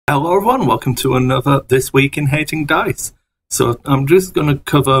Hello everyone, welcome to another This Week in Hating Dice. So I'm just going to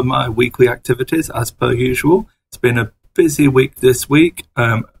cover my weekly activities as per usual. It's been a busy week this week.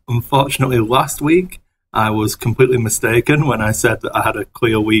 Unfortunately last week I was completely mistaken when I said that I had a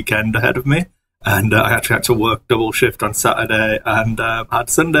clear weekend ahead of me, and I actually had to work double shift on Saturday and had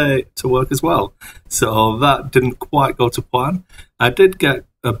Sunday to work as well. So that didn't quite go to plan. I did get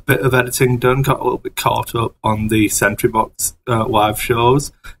a bit of editing done, got a little bit caught up on the Sentry Box live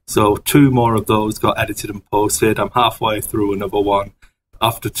shows. So 2 more of those got edited and posted. I'm halfway through another one.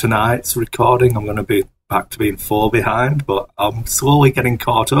 After tonight's recording, I'm going to be back to being 4 behind, but I'm slowly getting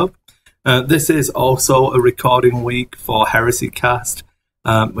caught up. This is also a recording week for Heresy Cast,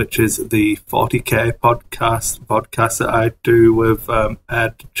 which is the 40k podcast that I do with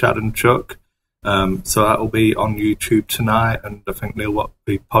Ed, Chad and Chuck. So that will be on YouTube tonight, and I think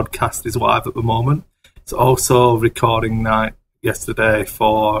the podcast is live at the moment. It's also recording night yesterday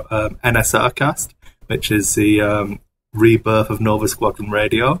for NSR Cast, which is the rebirth of Nova Squadron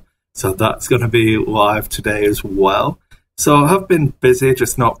Radio. So that's going to be live today as well. So I have been busy,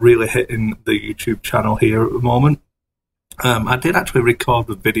 just not really hitting the YouTube channel here at the moment. I did actually record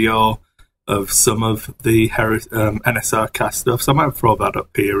the video of some of the NSR Cast stuff, so I might throw that up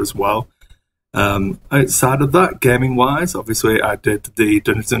here as well. Outside of that, gaming wise, obviously I did the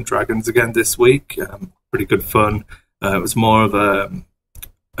Dungeons and Dragons again this week. Pretty good fun. It was more of a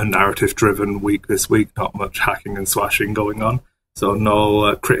narrative driven week this week, not much hacking and slashing going on, so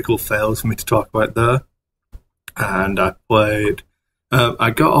no critical fails for me to talk about there. And I played, I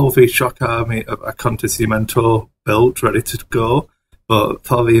got all the Shock Army of Acontecimiento built ready to go, but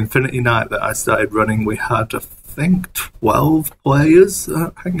for the Infinity Night that I started running, we had I think 12 players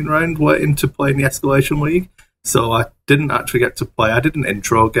hanging around waiting to play in the Escalation League, so I didn't actually get to play. I did an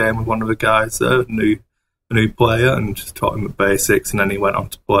intro game with one of the guys there, a new player, and just taught him the basics, and then he went on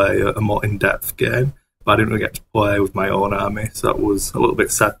to play a more in-depth game, but I didn't really get to play with my own army, so that was a little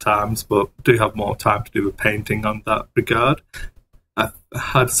bit sad times, but I do have more time to do the painting on that regard. I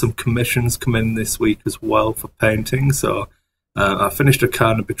had some commissions come in this week as well for painting, so I finished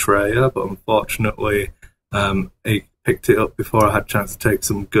Arcana Betrayer, but unfortunately he picked it up before I had a chance to take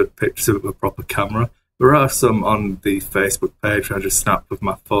some good pictures of it with a proper camera. There are some on the Facebook page I just snapped with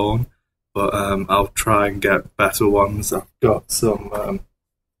my phone, but I'll try and get better ones. I've got some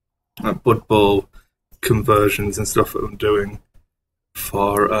Blood Bowl conversions and stuff that I'm doing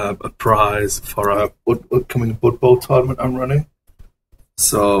for a prize for a upcoming Blood Bowl tournament I'm running.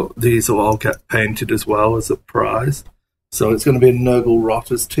 So these will all get painted as well as a prize. So it's going to be a Nurgle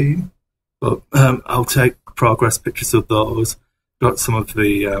Rotters team, but I'll take progress pictures of those. Got some of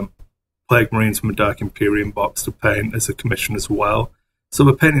the Plague Marines from the Dark Imperium box to paint as a commission as well. So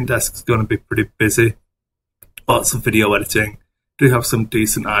the painting desk is going to be pretty busy. Lots of video editing. Do have some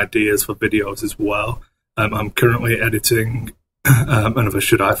decent ideas for videos as well. I'm currently editing another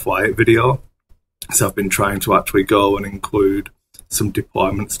Should I Fly It video. So I've been trying to actually go and include some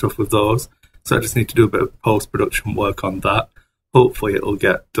deployment stuff with those. So I just need to do a bit of post-production work on that. Hopefully it'll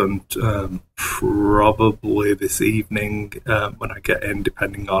get done probably this evening when I get in,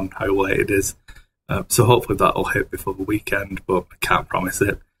 depending on how late it is. So hopefully that'll hit before the weekend, but I can't promise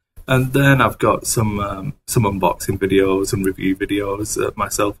it. And then I've got some unboxing videos and review videos that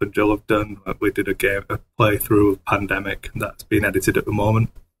myself and Jill have done. We did a playthrough of Pandemic, and that's being edited at the moment.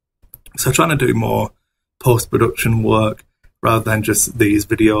 So trying to do more post-production work rather than just these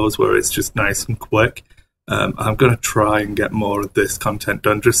videos where it's just nice and quick. I'm going to try and get more of this content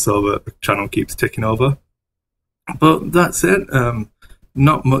done just so that the channel keeps ticking over. But that's it.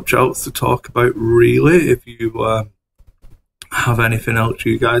 Not much else to talk about really. If you have anything else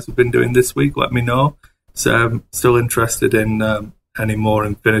you guys have been doing this week, let me know. So I'm still interested in any more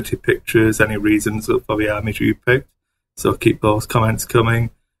Infinity pictures, any reasons for the armies you picked. So keep those comments coming.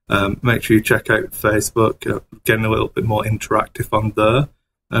 Make sure you check out Facebook, getting a little bit more interactive on there.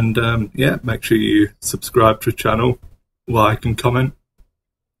 And yeah, make sure you subscribe to the channel, like and comment.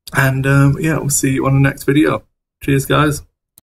 And yeah, we'll see you on the next video. Cheers, guys.